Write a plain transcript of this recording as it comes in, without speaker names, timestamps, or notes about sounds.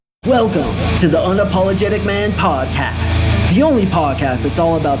Welcome to the Unapologetic Man Podcast, the only podcast that's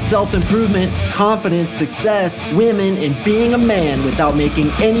all about self-improvement, confidence, success, women, and being a man without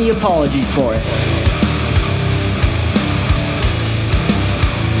making any apologies for it.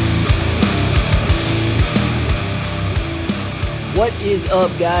 What is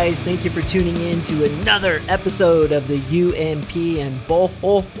up, guys? Thank you for tuning in to another episode of the UMP, and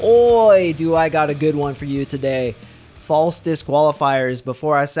boy, do I got a good one for you today. False disqualifiers.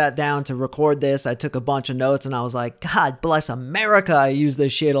 Before I sat down to record this, I took a bunch of notes and I was like, God bless America. I use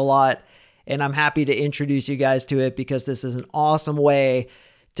this shit a lot, and I'm happy to introduce you guys to it because this is an awesome way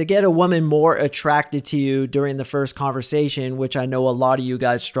to get a woman more attracted to you during the first conversation, which I know a lot of you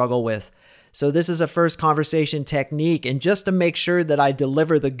guys struggle with. So this is a first conversation technique, and just to make sure that I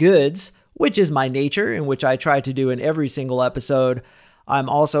deliver the goods, which is my nature and which I try to do in every single episode, I'm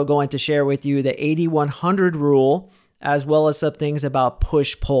also going to share with you the 80-100 rule, as well as some things about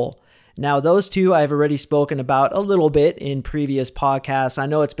push-pull. Now, those two I've already spoken about a little bit in previous podcasts. I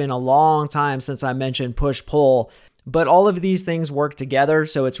know it's been a long time since I mentioned push-pull, but all of these things work together,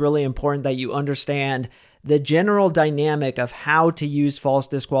 so it's really important that you understand the general dynamic of how to use false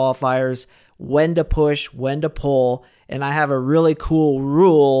disqualifiers, when to push, when to pull, and I have a really cool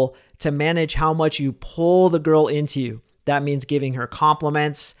rule to manage how much you pull the girl into you. That means giving her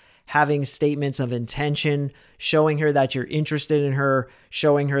compliments, having statements of intention, showing her that you're interested in her,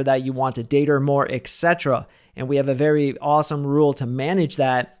 showing her that you want to date her more, etc. And we have a very awesome rule to manage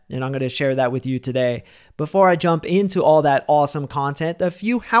that, and I'm going to share that with you today. Before I jump into all that awesome content, a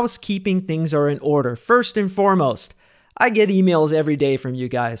few housekeeping things are in order. First and foremost, I get emails every day from you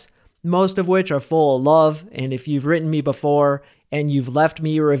guys, most of which are full of love. And if you've written me before and you've left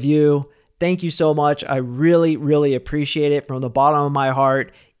me a review, thank you so much. I really, really appreciate it from the bottom of my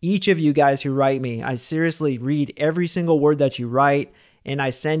heart. Each of you guys who write me, I seriously read every single word that you write, and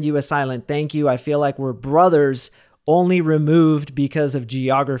I send you a silent thank you. I feel like we're brothers, only removed because of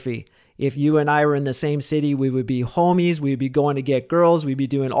geography. If you and I were in the same city, we would be homies, we'd be going to get girls, we'd be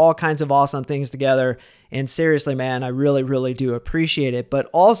doing all kinds of awesome things together. And seriously, man, I really, really do appreciate it. But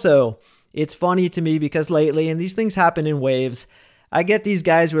also, it's funny to me because lately, and these things happen in waves, I get these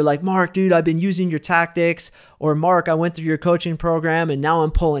guys who are like, Mark, dude, I've been using your tactics. Or Mark, I went through your coaching program and now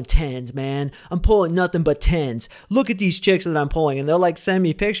I'm pulling 10s, man. I'm pulling nothing but 10s. Look at these chicks that I'm pulling. And they'll like send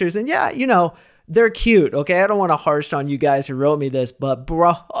me pictures. And yeah, you know, they're cute. Okay, I don't want to harsh on you guys who wrote me this, but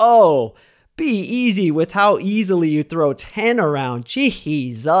bro, be easy with how easily you throw 10 around.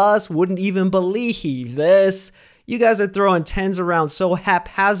 Jesus, wouldn't even believe this. You guys are throwing 10s around so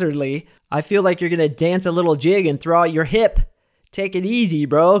haphazardly. I feel like you're going to dance a little jig and throw out your hip. Take it easy,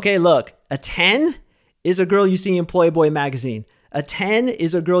 bro. Okay, look, a 10 is a girl you see in Playboy magazine. A 10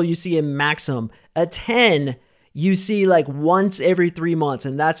 is a girl you see in Maxim. A 10 you see like once every 3 months,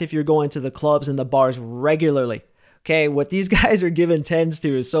 and that's if you're going to the clubs and the bars regularly. Okay, what these guys are giving 10s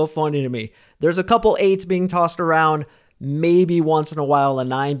to is so funny to me. There's a couple 8s being tossed around, maybe once in a while a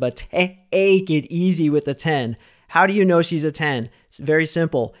 9, but take it easy with the 10. How do you know she's a 10? It's very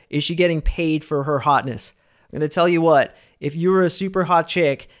simple. Is she getting paid for her hotness? I'm going to tell you what. If you were a super hot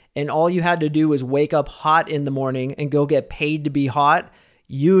chick and all you had to do was wake up hot in the morning and go get paid to be hot,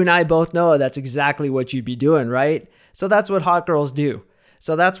 you and I both know that's exactly what you'd be doing, right? So that's what hot girls do.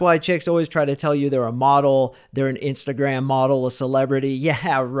 So that's why chicks always try to tell you they're a model, they're an Instagram model, a celebrity.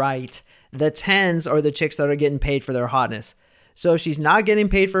 Yeah, right. The 10s are the chicks that are getting paid for their hotness. So if she's not getting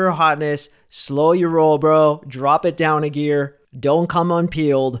paid for her hotness, slow your roll, bro. Drop it down a gear. Don't come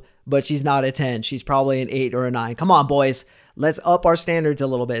unpeeled. But she's not a 10. She's probably an 8 or a 9. Come on, boys. Let's up our standards a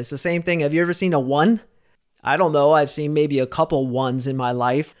little bit. It's the same thing. Have you ever seen a 1? I don't know. I've seen maybe a couple 1s in my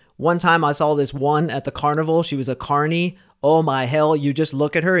life. One time I saw this 1 at the carnival. She was a carny. Oh my hell. You just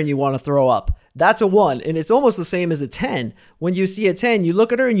look at her and you want to throw up. That's a 1. And it's almost the same as a 10. When you see a 10, you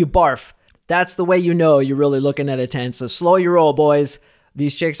look at her and you barf. That's the way you know you're really looking at a 10. So slow your roll, boys.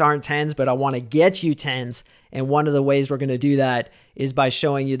 These chicks aren't 10s, but I want to get you 10s. And one of the ways we're going to do that is by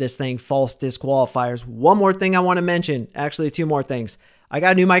showing you this thing, false disqualifiers. One more thing I want to mention. Actually, 2 more things. I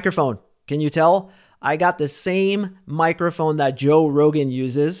got a new microphone. Can you tell? I got the same microphone that Joe Rogan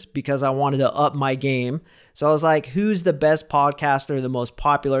uses because I wanted to up my game. So I was like, who's the best podcaster, the most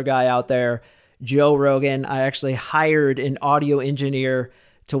popular guy out there? Joe Rogan. I actually hired an audio engineer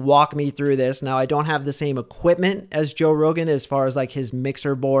to walk me through this. Now, I don't have the same equipment as Joe Rogan as far as like his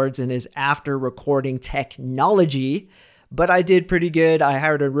mixer boards and his after recording technology, but I did pretty good. I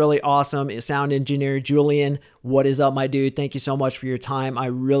hired a really awesome sound engineer, Julian. What is up, my dude? Thank you so much for your time. I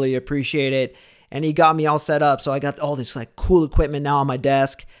really appreciate it. And he got me all set up. So I got all this like cool equipment now on my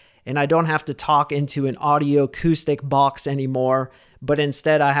desk, and I don't have to talk into an audio acoustic box anymore, but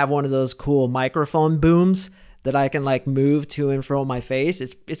instead I have one of those cool microphone booms that I can like move to and fro my face.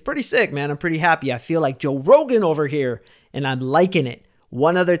 It's pretty sick, man. I'm pretty happy. I feel like Joe Rogan over here and I'm liking it.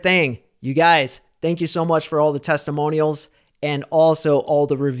 One other thing, you guys, thank you so much for all the testimonials and also all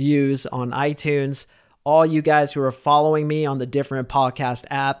the reviews on iTunes. All you guys who are following me on the different podcast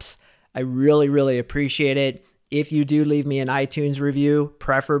apps, I really, really appreciate it. If you do leave me an iTunes review,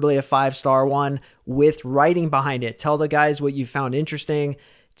 preferably a 5-star one with writing behind it. Tell the guys what you found interesting.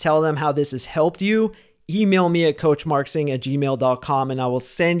 Tell them how this has helped you. Email me at coachmarksing@gmail.com and I will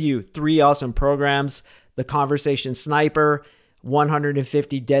send you 3 awesome programs. The Conversation Sniper,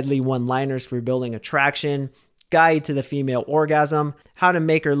 150 Deadly One-Liners for Building Attraction, Guide to the Female Orgasm, How to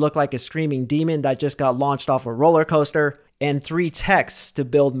Make Her Look Like a Screaming Demon that just got launched off a roller coaster, and 3 texts to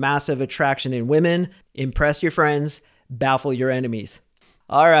build massive attraction in women, impress your friends, baffle your enemies.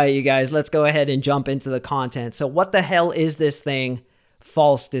 All right, you guys, let's go ahead and jump into the content. So what the hell is this thing?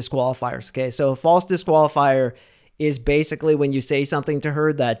 False disqualifiers. Okay, so a false disqualifier is basically when you say something to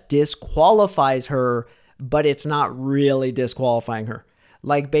her that disqualifies her, but it's not really disqualifying her.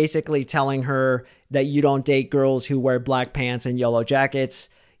 Like basically telling her that you don't date girls who wear black pants and yellow jackets.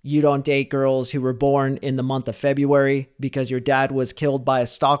 You don't date girls who were born in the month of February because your dad was killed by a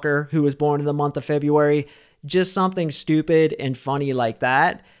stalker who was born in the month of February. Just something stupid and funny like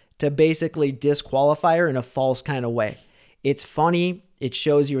that to basically disqualify her in a false kind of way. It's funny, it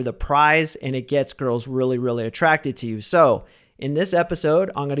shows you're the prize, and it gets girls really, really attracted to you. So in this episode,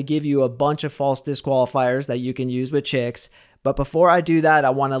 I'm going to give you a bunch of false disqualifiers that you can use with chicks. But before I do that,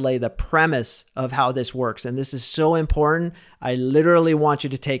 I want to lay the premise of how this works. And this is so important. I literally want you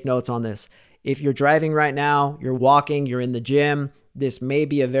to take notes on this. If you're driving right now, you're walking, you're in the gym, this may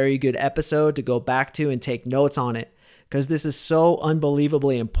be a very good episode to go back to and take notes on it because this is so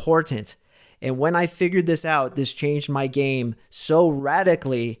unbelievably important. And when I figured this out, this changed my game so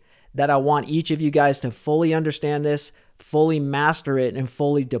radically that I want each of you guys to fully understand this, fully master it, and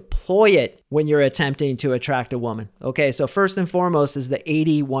fully deploy it when you're attempting to attract a woman. Okay, so first and foremost is the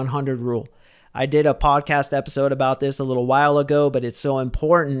 80-100 rule. I did a podcast episode about this a little while ago, but it's so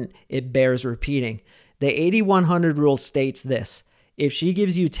important, it bears repeating. The 80-100 rule states this. If she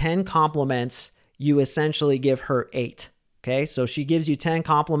gives you 10 compliments, you essentially give her 8. Okay, so she gives you 10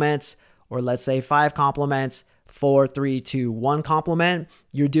 compliments, or let's say 5 compliments, 4, 3, 2, 1 compliment,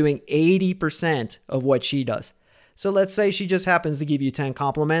 you're doing 80% of what she does. So let's say she just happens to give you 10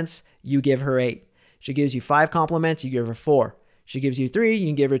 compliments, you give her 8. She gives you 5 compliments, you give her 4. She gives you 3, you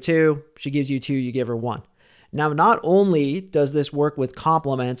can give her 2. She gives you 2, you give her 1. Now, not only does this work with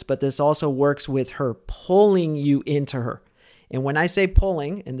compliments, but this also works with her pulling you into her. And when I say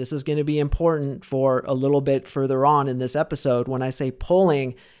pulling, and this is going to be important for a little bit further on in this episode, when I say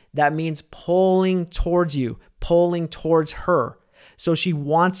pulling, that means pulling towards you, pulling towards her. So she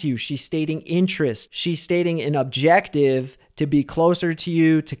wants you. She's stating interest. She's stating an objective to be closer to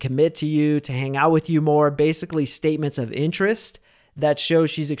you, to commit to you, to hang out with you more. Basically, statements of interest that show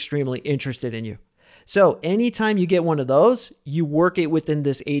she's extremely interested in you. So anytime you get one of those, you work it within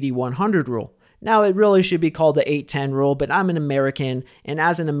this 80-100 rule. Now, it really should be called the 8-10 rule, but I'm an American, and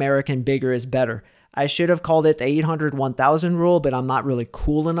as an American, bigger is better. I should have called it the 800-1000 rule, but I'm not really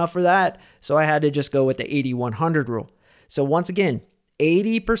cool enough for that, so I had to just go with the 80-100 rule. So once again,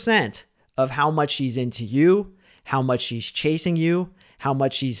 80% of how much she's into you, how much she's chasing you, how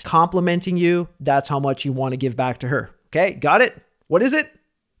much she's complimenting you, that's how much you want to give back to her. Okay, got it? What is it?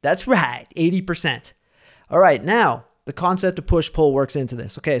 That's right, 80%. All right, now the concept of push-pull works into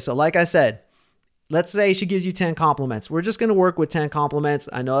this. Okay, so like I said, let's say she gives you 10 compliments. We're just going to work with 10 compliments.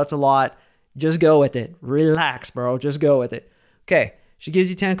 I know that's a lot. Just go with it. Relax, bro. Just go with it. Okay, she gives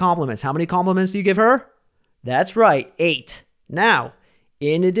you 10 compliments. How many compliments do you give her? That's right, 8. Now,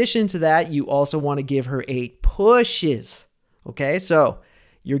 in addition to that, you also want to give her 8 pushes. Okay, so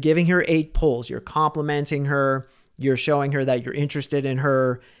you're giving her 8 pulls. You're complimenting her. You're showing her that you're interested in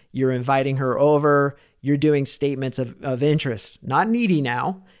her. You're inviting her over. You're doing statements of interest. Not needy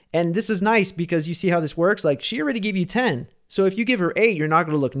now. And this is nice because you see how this works. Like, she already gave you 10. So if you give her 8, you're not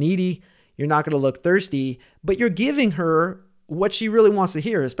going to look needy. You're not going to look thirsty. But you're giving her what she really wants to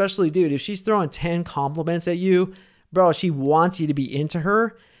hear. Especially, dude, if she's throwing 10 compliments at you, bro, she wants you to be into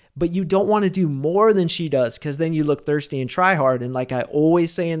her. But you don't want to do more than she does because then you look thirsty and try hard. And like I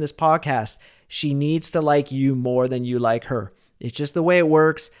always say in this podcast, she needs to like you more than you like her. It's just the way it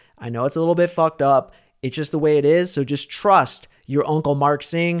works. I know it's a little bit fucked up. It's just the way it is. So just trust your Uncle Mark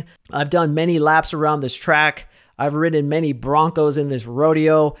Singh. I've done many laps around this track. I've ridden many Broncos in this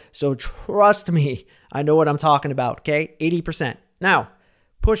rodeo. So trust me, I know what I'm talking about. Okay, 80%. Now,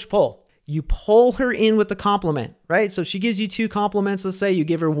 push-pull. You pull her in with the compliment, right? So she gives you 2 compliments. Let's say you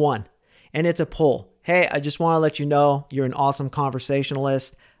give her 1 and it's a pull. Hey, I just want to let you know you're an awesome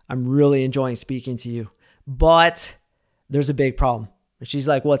conversationalist. I'm really enjoying speaking to you, but there's a big problem. And she's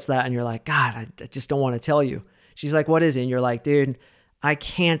like, what's that? And you're like, God, I just don't want to tell you. She's like, what is it? And you're like, dude, I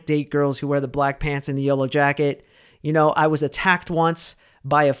can't date girls who wear the black pants and the yellow jacket. You know, I was attacked once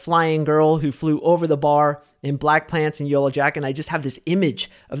by a flying girl who flew over the bar in black pants and yellow jacket. And I just have this image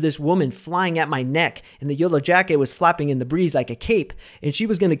of this woman flying at my neck and the yellow jacket was flapping in the breeze like a cape and she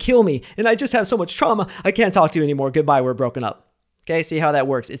was going to kill me. And I just have so much trauma. I can't talk to you anymore. Goodbye. We're broken up. Okay. See how that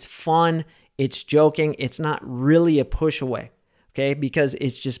works. It's fun. It's joking. It's not really a push away. Okay. Because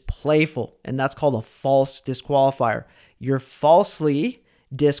it's just playful. And that's called a false disqualifier. You're falsely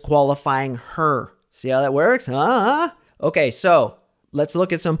disqualifying her. See how that works? Okay. So let's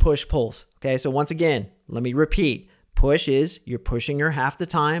look at some push pulls. Okay. So once again, let me repeat. Push is you're pushing her half the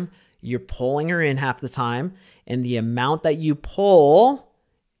time. You're pulling her in half the time. And the amount that you pull,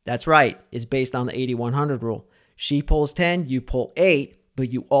 that's right, is based on the 80-100 rule. She pulls 10, you pull 8,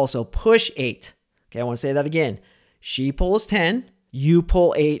 but you also push 8. Okay. I want to say that again. She pulls 10, you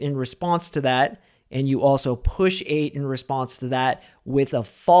pull 8 in response to that. And you also push 8 in response to that with a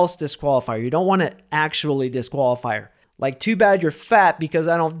false disqualifier. You don't want to actually disqualify her. Like, too bad you're fat because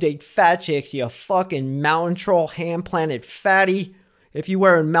I don't date fat chicks, you fucking mountain troll, ham planet fatty. If you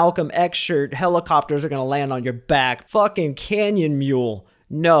wear a Malcolm X shirt, helicopters are going to land on your back. Fucking canyon mule.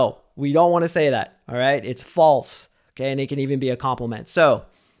 No, we don't want to say that, all right? It's false, okay? And it can even be a compliment. So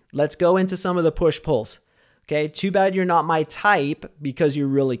let's go into some of the push pulls, okay? Too bad you're not my type because you're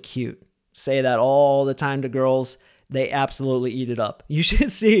really cute. Say that all the time to girls. They absolutely eat it up. You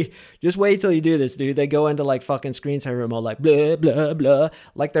should see, just wait till you do this, dude. They go into like fucking screensaver mode, like blah, blah, blah.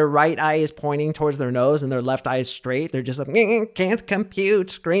 Like their right eye is pointing towards their nose and their left eye is straight. They're just like, can't compute,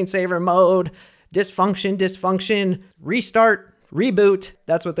 screensaver mode, dysfunction, restart, reboot.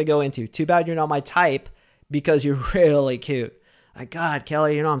 That's what they go into. Too bad you're not my type because you're really cute. Like, God,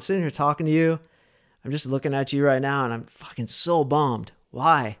 Kelly, I'm sitting here talking to you. I'm just looking at you right now and I'm fucking so bummed.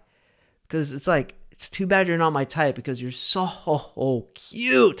 Why? Because it's like, it's too bad you're not my type because you're so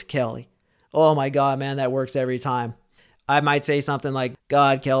cute, Kelly. Oh my God, man, that works every time. I might say something like,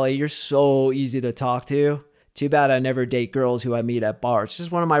 God, Kelly, you're so easy to talk to. Too bad I never date girls who I meet at bars. It's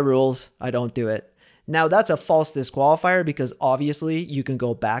just one of my rules. I don't do it. Now, that's a false disqualifier because obviously you can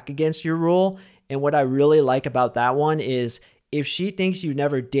go back against your rule. And what I really like about that one is if she thinks you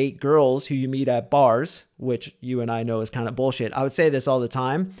never date girls who you meet at bars, which you and I know is kind of bullshit. I would say this all the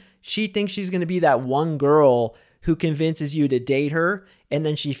time. She thinks she's going to be that one girl who convinces you to date her and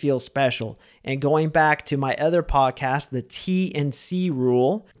then she feels special. And going back to my other podcast, the T and C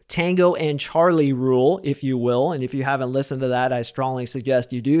rule, Tango and Charlie rule, if you will. And if you haven't listened to that, I strongly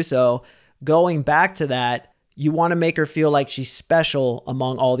suggest you do so. Going back to that, you want to make her feel like she's special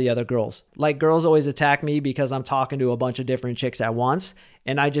among all the other girls. Like girls always attack me because I'm talking to a bunch of different chicks at once.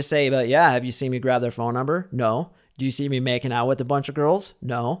 And I just say, but yeah, have you seen me grab their phone number? No. Do you see me making out with a bunch of girls?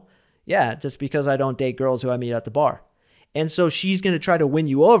 No. Yeah, just because I don't date girls who I meet at the bar. And so she's going to try to win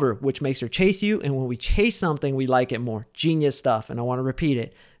you over, which makes her chase you. And when we chase something, we like it more. Genius stuff. And I want to repeat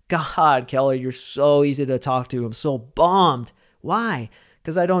it. God, Kelly, you're so easy to talk to. I'm so bummed. Why?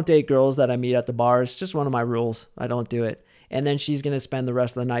 Because I don't date girls that I meet at the bar. It's just one of my rules. I don't do it. And then she's going to spend the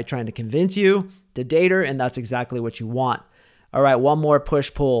rest of the night trying to convince you to date her. And that's exactly what you want. All right, one more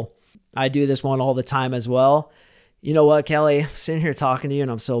push-pull. I do this one all the time as well. You know what, Kelly? I'm sitting here talking to you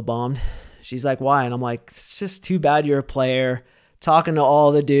and I'm so bummed. She's like, why? And I'm like, it's just too bad you're a player. Talking to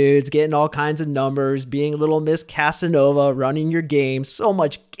all the dudes, getting all kinds of numbers, being little Miss Casanova, running your game. So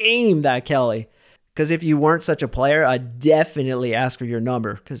much game, that Kelly. Because if you weren't such a player, I'd definitely ask for your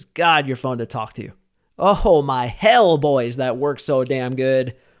number. Because God, you're fun to talk to. Oh my hell, boys, that works so damn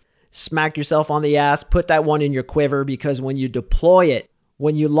good. Smack yourself on the ass. Put that one in your quiver because when you deploy it,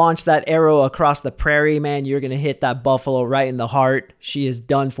 when you launch that arrow across the prairie, man, you're going to hit that buffalo right in the heart. She is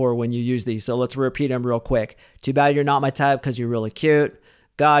done for when you use these. So let's repeat them real quick. Too bad you're not my type because you're really cute.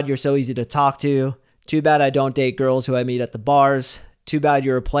 God, you're so easy to talk to. Too bad I don't date girls who I meet at the bars. Too bad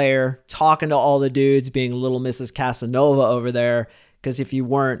you're a player. Talking to all the dudes, being little Mrs. Casanova over there. Because if you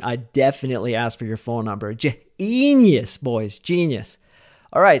weren't, I'd definitely ask for your phone number. Genius, boys. Genius.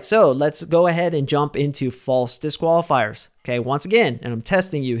 All right, so let's go ahead and jump into false disqualifiers. Okay, once again, and I'm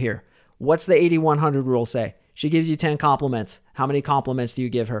testing you here. What's the 80-100 rule say? She gives you 10 compliments. How many compliments do you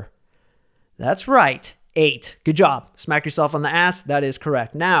give her? That's right, 8. Good job. Smack yourself on the ass. That is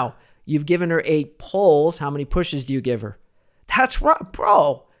correct. Now, you've given her 8 pulls. How many pushes do you give her? That's right,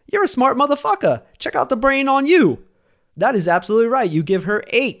 bro. You're a smart motherfucker. Check out the brain on you. That is absolutely right. You give her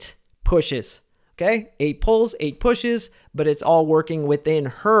 8 pushes. Okay? 8 pulls, 8 pushes, but it's all working within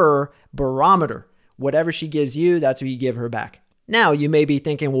her barometer. Whatever she gives you, that's what you give her back. Now, you may be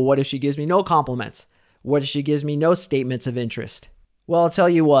thinking, well, what if she gives me no compliments? What if she gives me no statements of interest? Well, I'll tell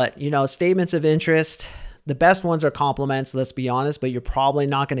you what, statements of interest, the best ones are compliments, let's be honest, but you're probably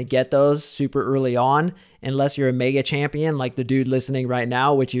not going to get those super early on unless you're a mega champion like the dude listening right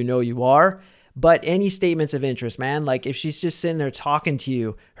now, which you are. But any statements of interest, man, like if she's just sitting there talking to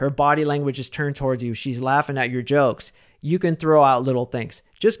you, her body language is turned towards you, she's laughing at your jokes, you can throw out little things.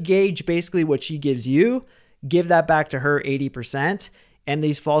 Just gauge basically what she gives you, give that back to her 80%, and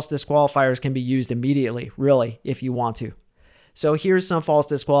these false disqualifiers can be used immediately, really, if you want to. So here's some false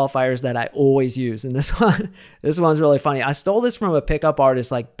disqualifiers that I always use. And this one's really funny. I stole this from a pickup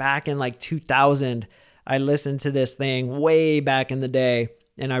artist like back in like 2000. I listened to this thing way back in the day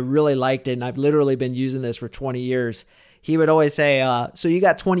and I really liked it. And I've literally been using this for 20 years. He would always say, so you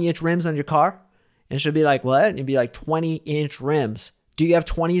got 20-inch rims on your car? And she'll be like, what? And he'd be like, 20-inch rims. Do you have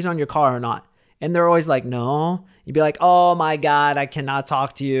 20s on your car or not? And they're always like, no. You'd be like, oh my God, I cannot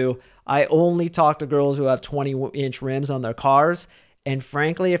talk to you. I only talk to girls who have 20-inch rims on their cars. And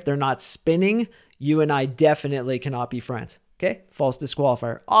frankly, if they're not spinning, you and I definitely cannot be friends. Okay? False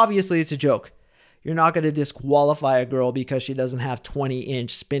disqualifier. Obviously, it's a joke. You're not going to disqualify a girl because she doesn't have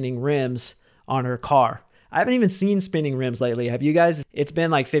 20-inch spinning rims on her car. I haven't even seen spinning rims lately. Have you guys? It's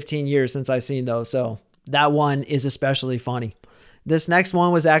been like 15 years since I've seen those. So that one is especially funny. This next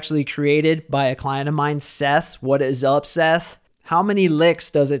one was actually created by a client of mine, Seth. What is up, Seth? How many licks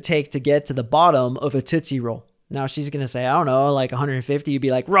does it take to get to the bottom of a Tootsie Roll? Now she's going to say, I don't know, like 150. You'd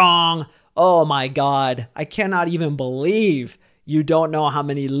be like, wrong. Oh my God. I cannot even believe you don't know how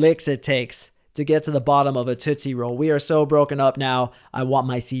many licks it takes to get to the bottom of a Tootsie Roll. We are so broken up now. I want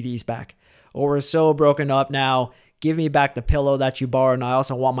my CDs back. Or we're so broken up now. Give me back the pillow that you borrowed. And I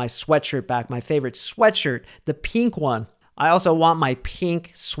also want my sweatshirt back. My favorite sweatshirt, the pink one. I also want my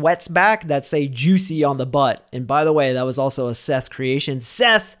pink sweats back that say juicy on the butt. And by the way, that was also a Seth creation.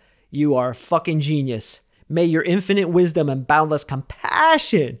 Seth, you are a fucking genius. May your infinite wisdom and boundless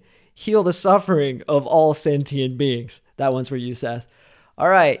compassion heal the suffering of all sentient beings. That one's for you, Seth. All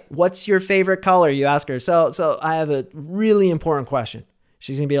right. What's your favorite color? You ask her. So I have a really important question.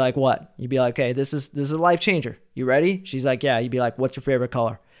 She's going to be like, what? You'd be like, okay, this is a life changer. You ready? She's like, yeah. You'd be like, what's your favorite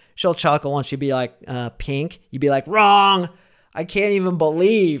color? She'll chuckle and she'd be like, pink. You'd be like, wrong. I can't even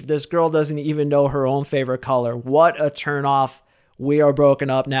believe this girl doesn't even know her own favorite color. What a turnoff. We are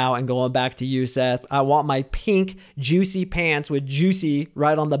broken up now and going back to you, Seth. I want my pink juicy pants with juicy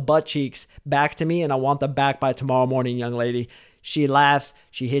right on the butt cheeks back to me. And I want them back by tomorrow morning, young lady. She laughs.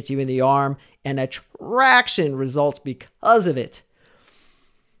 She hits you in the arm and attraction results because of it.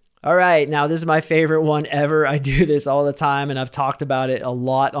 All right, now this is my favorite one ever. I do this all the time and I've talked about it a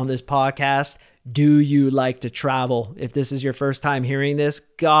lot on this podcast. Do you like to travel? If this is your first time hearing this,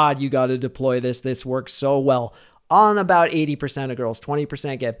 God, you got to deploy this. This works so well on about 80% of girls.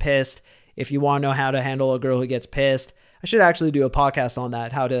 20% get pissed. If you want to know how to handle a girl who gets pissed, I should actually do a podcast on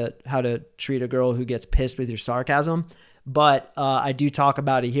that, how to treat a girl who gets pissed with your sarcasm. But I do talk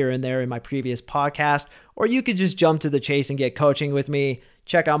about it here and there in my previous podcast, or you could just jump to the chase and get coaching with me.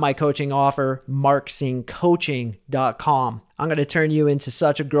 Check out my coaching offer, marksingcoaching.com. I'm going to turn you into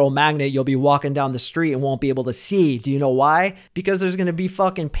such a girl magnet, you'll be walking down the street and won't be able to see. Do you know why? Because there's going to be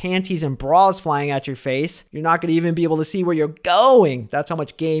fucking panties and bras flying at your face. You're not going to even be able to see where you're going. That's how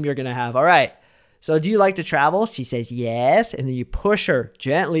much game you're going to have. All right. So do you like to travel? She says yes. And then you push her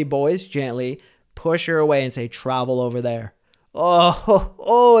gently, boys, gently. Push her away and say, travel over there.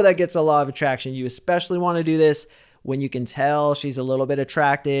 Oh, that gets a lot of attraction. You especially want to do this when you can tell she's a little bit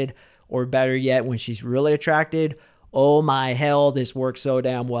attracted, or better yet, when she's really attracted. Oh my hell, this works so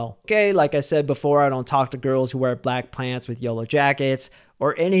damn well. Okay, like I said before, I don't talk to girls who wear black pants with yellow jackets,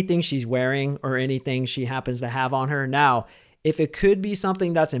 or anything she's wearing, or anything she happens to have on her. Now, if it could be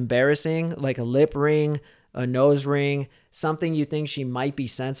something that's embarrassing, like a lip ring, a nose ring, something you think she might be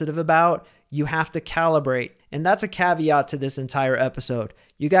sensitive about, you have to calibrate. And that's a caveat to this entire episode.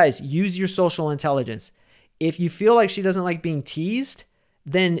 You guys, use your social intelligence. If you feel like she doesn't like being teased,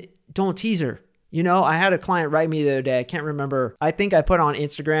 then don't tease her. You know, I had a client write me the other day. I can't remember. I think I put on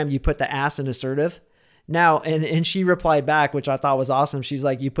Instagram, you put the ass in assertive. Now, and she replied back, which I thought was awesome. She's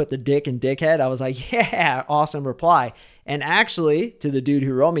like, you put the dick in dickhead. I was like, yeah, awesome reply. And actually, to the dude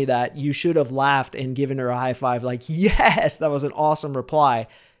who wrote me that, you should have laughed and given her a high five. Like, yes, that was an awesome reply,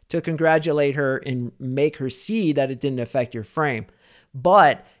 to congratulate her and make her see that it didn't affect your frame.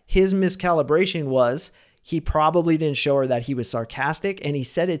 But his miscalibration was, he probably didn't show her that he was sarcastic, and he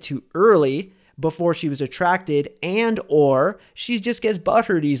said it too early before she was attracted, and or she just gets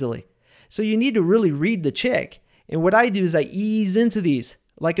butthurt easily. So you need to really read the chick. And what I do is I ease into these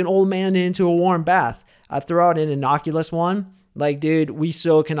like an old man into a warm bath. I throw out an innocuous one. Like, dude, we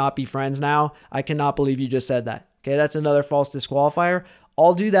so cannot be friends now. I cannot believe you just said that. Okay, that's another false disqualifier.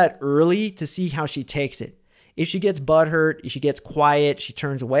 I'll do that early to see how she takes it. If she gets butthurt, if she gets quiet, she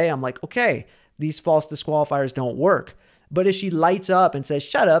turns away, I'm like, okay, these false disqualifiers don't work. But if she lights up and says,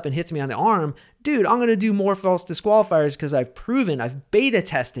 shut up, and hits me on the arm, dude, I'm going to do more false disqualifiers because I've beta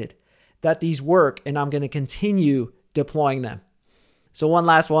tested that these work, and I'm going to continue deploying them. So one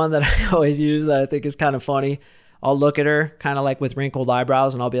last one that I always use that I think is kind of funny. I'll look at her kind of like with wrinkled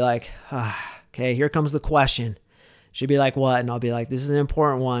eyebrows, and I'll be like, okay, here comes the question. She'll be like, what? And I'll be like, this is an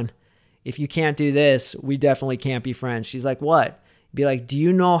important one. If you can't do this, we definitely can't be friends. She's like, what? Be like, do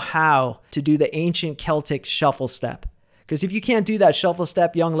you know how to do the ancient Celtic shuffle step? Because if you can't do that shuffle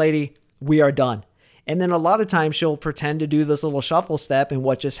step, young lady, we are done. And then a lot of times she'll pretend to do this little shuffle step, and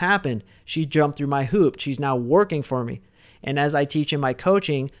what just happened? She jumped through my hoop. She's now working for me. And as I teach in my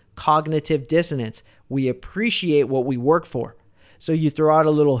coaching, cognitive dissonance, we appreciate what we work for. So you throw out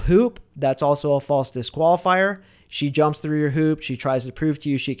a little hoop, that's also a false disqualifier. She jumps through your hoop, she tries to prove to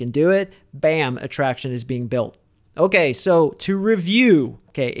you she can do it, bam, attraction is being built. Okay, so to review,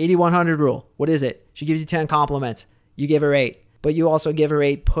 8100 rule, what is it? She gives you 10 compliments, you give her 8, but you also give her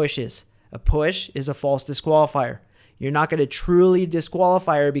 8 pushes. A push is a false disqualifier. You're not going to truly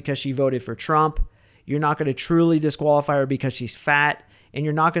disqualify her because she voted for Trump. You're not going to truly disqualify her because she's fat. And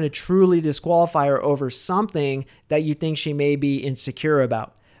you're not going to truly disqualify her over something that you think she may be insecure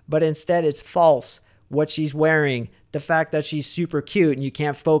about. But instead, it's false. What she's wearing, the fact that she's super cute and you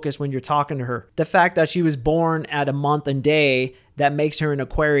can't focus when you're talking to her, the fact that she was born at a month and day that makes her an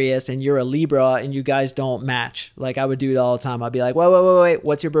Aquarius and you're a Libra and you guys don't match. Like I would do it all the time. I'd be like, wait,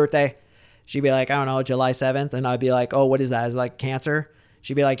 what's your birthday? She'd be like, I don't know, July 7th. And I'd be like, oh, what is that? Is it like Cancer?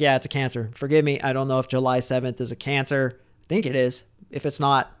 She'd be like, yeah, it's a Cancer. Forgive me. I don't know if July 7th is a Cancer. I think it is. If it's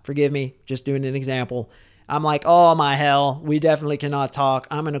not, forgive me. Just doing an example. I'm like, oh my hell, we definitely cannot talk.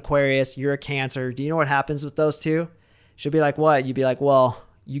 I'm an Aquarius. You're a Cancer. Do you know what happens with those two? She'll be like, what? You'd be like, well,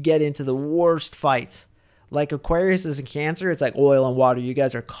 you get into the worst fights. Like Aquarius is a Cancer. It's like oil and water. You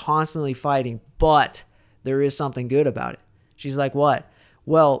guys are constantly fighting, but there is something good about it. She's like, what?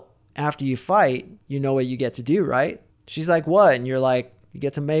 Well, after you fight, you know what you get to do, right? She's like, what? And you're like, you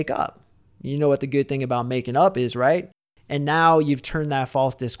get to make up. You know what the good thing about making up is, right? And now you've turned that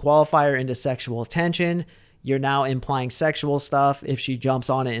false disqualifier into sexual attention. You're now implying sexual stuff. If she jumps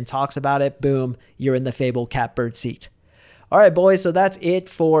on it and talks about it, boom, you're in the fabled catbird seat. All right, boys, so that's it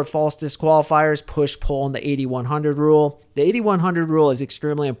for false disqualifiers, push, pull, and the 8100 rule. The 8100 rule is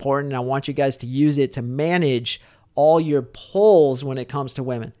extremely important, and I want you guys to use it to manage all your pulls when it comes to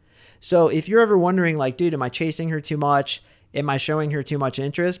women. So if you're ever wondering, like, dude, am I chasing her too much? Am I showing her too much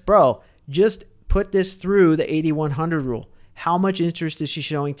interest? Bro, just put this through the 8100 rule. How much interest is she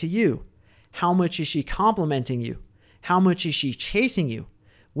showing to you? How much is she complimenting you? How much is she chasing you?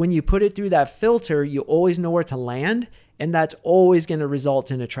 When you put it through that filter, you always know where to land, and that's always going to result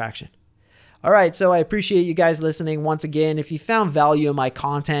in attraction. All right, so I appreciate you guys listening. Once again, if you found value in my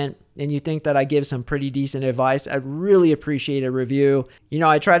content and you think that I give some pretty decent advice, I'd really appreciate a review. You know,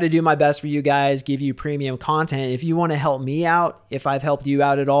 I try to do my best for you guys, give you premium content. If you want to help me out, if I've helped you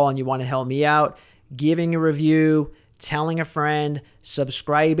out at all and you want to help me out, giving a review, telling a friend,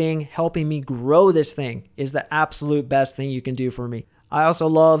 subscribing, helping me grow this thing is the absolute best thing you can do for me. I also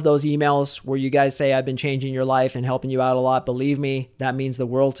love those emails where you guys say I've been changing your life and helping you out a lot. Believe me, that means the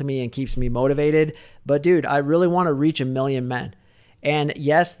world to me and keeps me motivated. But dude, I really want to reach 1 million men. And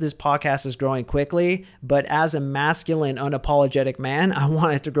yes, this podcast is growing quickly, but as a masculine, unapologetic man, I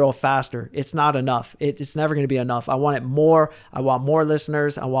want it to grow faster. It's not enough. It's never going to be enough. I want it more. I want more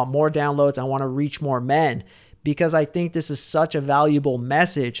listeners. I want more downloads. I want to reach more men because I think this is such a valuable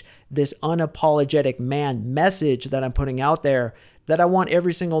message, this unapologetic man message that I'm putting out there, that I want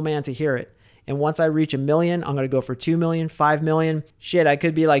every single man to hear it. And once I reach 1 million, I'm going to go for 2 million, 5 million. Shit, I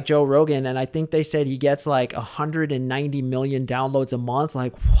could be like Joe Rogan. And I think they said he gets like 190 million downloads a month.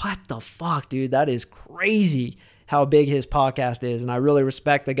 Like, what the fuck, dude? That is crazy how big his podcast is. And I really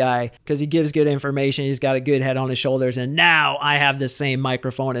respect the guy because he gives good information. He's got a good head on his shoulders. And now I have the same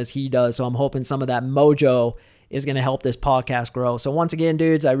microphone as he does. So I'm hoping some of that mojo is going to help this podcast grow. So once again,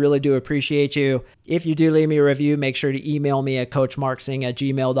 dudes, I really do appreciate you. If you do leave me a review, make sure to email me at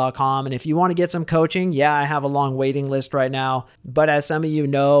coachmarksing@gmail.com. And if you want to get some coaching, yeah, I have a long waiting list right now. But as some of you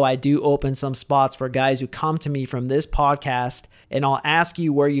know, I do open some spots for guys who come to me from this podcast. And I'll ask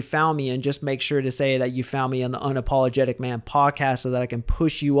you where you found me and just make sure to say that you found me on the Unapologetic Man podcast so that I can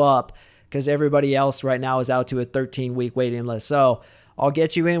push you up because everybody else right now is out to a 13-week waiting list. So I'll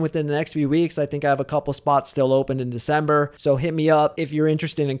get you in within the next few weeks. I think I have a couple spots still open in December. So hit me up if you're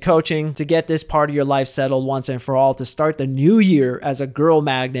interested in coaching to get this part of your life settled once and for all, to start the new year as a girl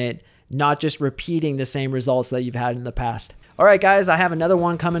magnet, not just repeating the same results that you've had in the past. All right, guys, I have another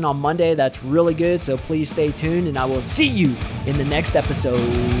one coming on Monday that's really good. So please stay tuned, and I will see you in the next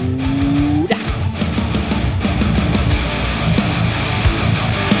episode.